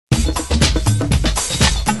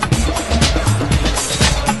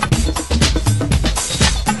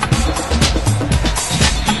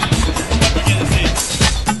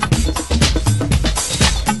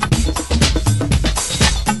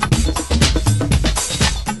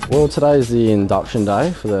Well, today is the induction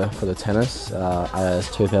day for the tennis,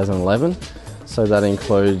 AIS 2011. So that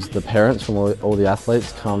includes the parents from all the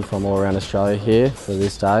athletes come from all around Australia here for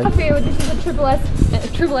this day. This is a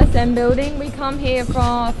Triple SM building. We come here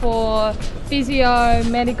for physio,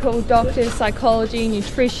 medical, doctors, psychology,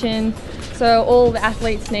 nutrition. So all the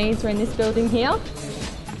athletes' needs are in this building here.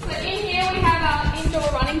 So in here we have our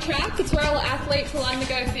indoor running track. It's where all athletes will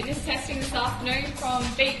undergo fitness testing this afternoon, from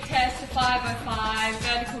beat test to 505,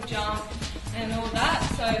 vertical jump and all that.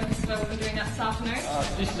 So this is where we'll be doing that this afternoon.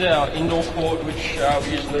 This is our indoor court, which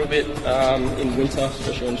we use a little bit in winter,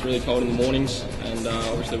 especially when it's really cold in the mornings, and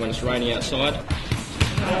obviously when it's raining outside.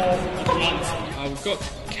 We've got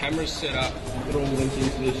cameras set up that are all linked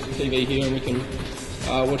into this TV here, and we can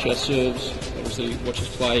watch our serves, obviously watch us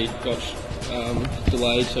play. Got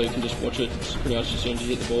delayed, so you can just watch it pretty much as soon as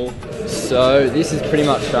you hit the ball. So this is pretty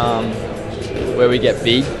much where we get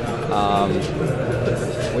big.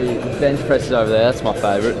 We bench presses over there, that's my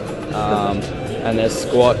favourite. And there's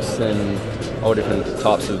squats and all different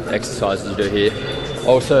types of exercises you do here.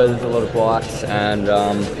 Also there's a lot of bikes and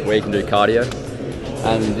where you can do cardio.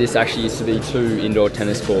 And this actually used to be 2 indoor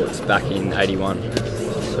tennis courts back in '81.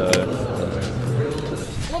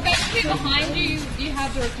 Well, basically behind you, you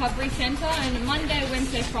have the recovery centre, and Monday,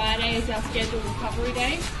 Wednesday, Friday is our scheduled recovery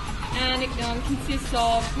day. And it consists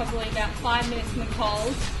of probably about 5 minutes in the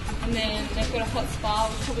cold, and then they've got a hot spa,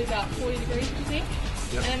 which is probably about 40 degrees, I think.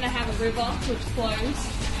 Yep. And then they have a river which flows,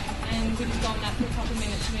 and we just go on that for a couple of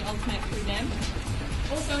minutes and we alternate through them.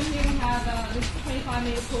 Also in here we have this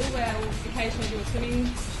 25-metre pool where we'll occasionally do a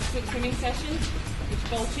swimming session, which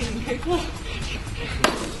Bolton and Cooper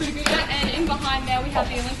is pretty good at. And in behind there we have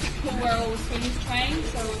the Olympic pool where all the swimmers train.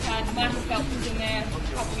 So we've had Michael Phelps in there a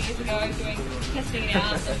couple of years ago testing it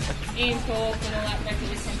out, and Ian Thorpe and all that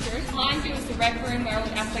regularly come through. Behind you is the rec room where all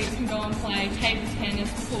the athletes can go and play table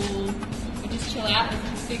tennis, pool, or just chill out.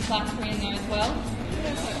 There's a big flat screen there as well.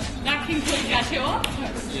 So that concludes our tour.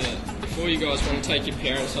 Yeah. Before you guys want to take your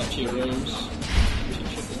parents up to your rooms,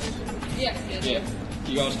 Yeah.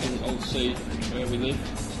 You guys can all see where we live.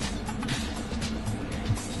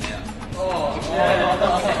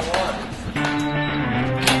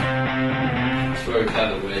 That's where we play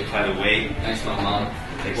the week. Play the week. Thanks to my mum.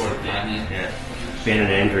 Thanks to Ben. Yeah. Ben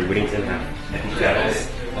and Andrew Whittington have epic battles.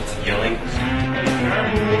 Lots of yelling.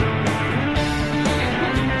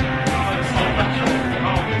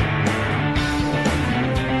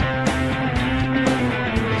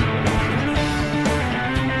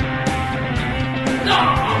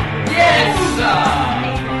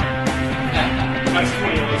 That's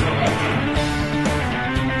 20 years old.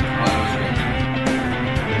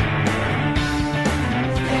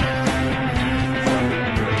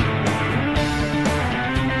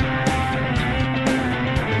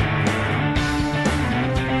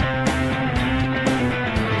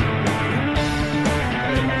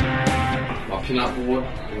 My pin-up board,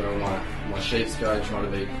 where all my sheets go, trying to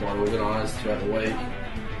be quite organised throughout the week.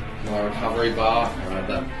 My recovery bar,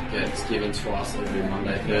 that gets given to us every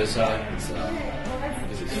Monday, Thursday. It's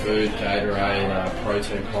food, Gatorade,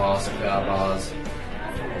 protein plus, power bars,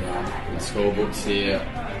 my school books here,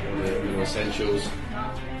 all the little essentials,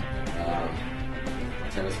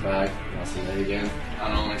 tennis bag, nice and neat again.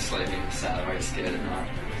 I normally sleep in the Saturday scared at night.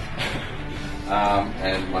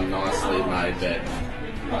 And my nicely made bed.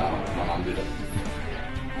 My mum did it.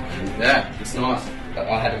 And yeah, it's nice.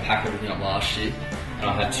 I had to pack everything up last year, and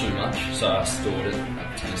I had too much, so I stored it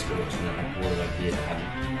at the tennis courts, and then I brought it over here to have it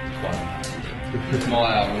quite nice. It's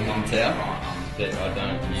my mum towel that I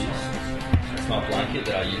don't use. It's my blanket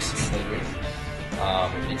that I used to sleep with.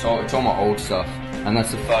 It's all my old stuff, and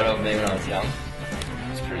that's a photo of me when I was young.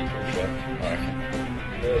 It's a pretty cool shot, I reckon.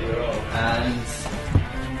 And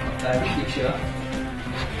my favourite picture,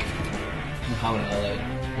 Muhammad Ali,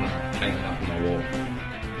 hanging up on my wall.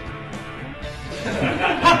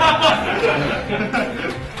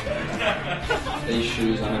 These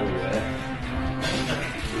shoes I never wear.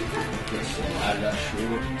 Get some Adidas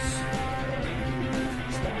shorts.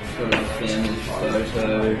 Got a family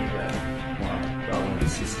photo. My brother and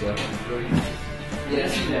sister.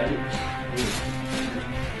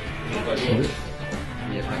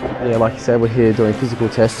 Yeah, like you said, we're here doing physical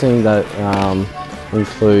testing that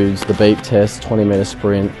includes the beep test, 20-metre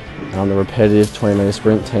sprint, the repetitive 20-metre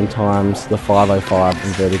sprint 10 times, the 505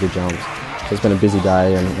 and vertical jumps. So it's been a busy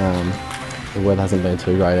day, and the weather hasn't been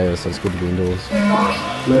too great either, so it's good to be indoors.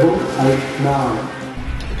 Level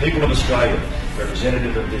 8-9. The people of Australia,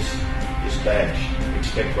 representative of this badge,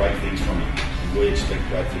 expect great things from you, and we expect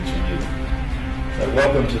great things from you. So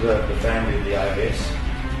welcome to the family of the AIS.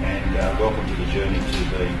 and welcome to the journey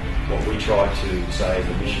to be what we try to say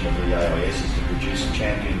the mission of the AIS is to produce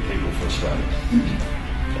champion people for Australia.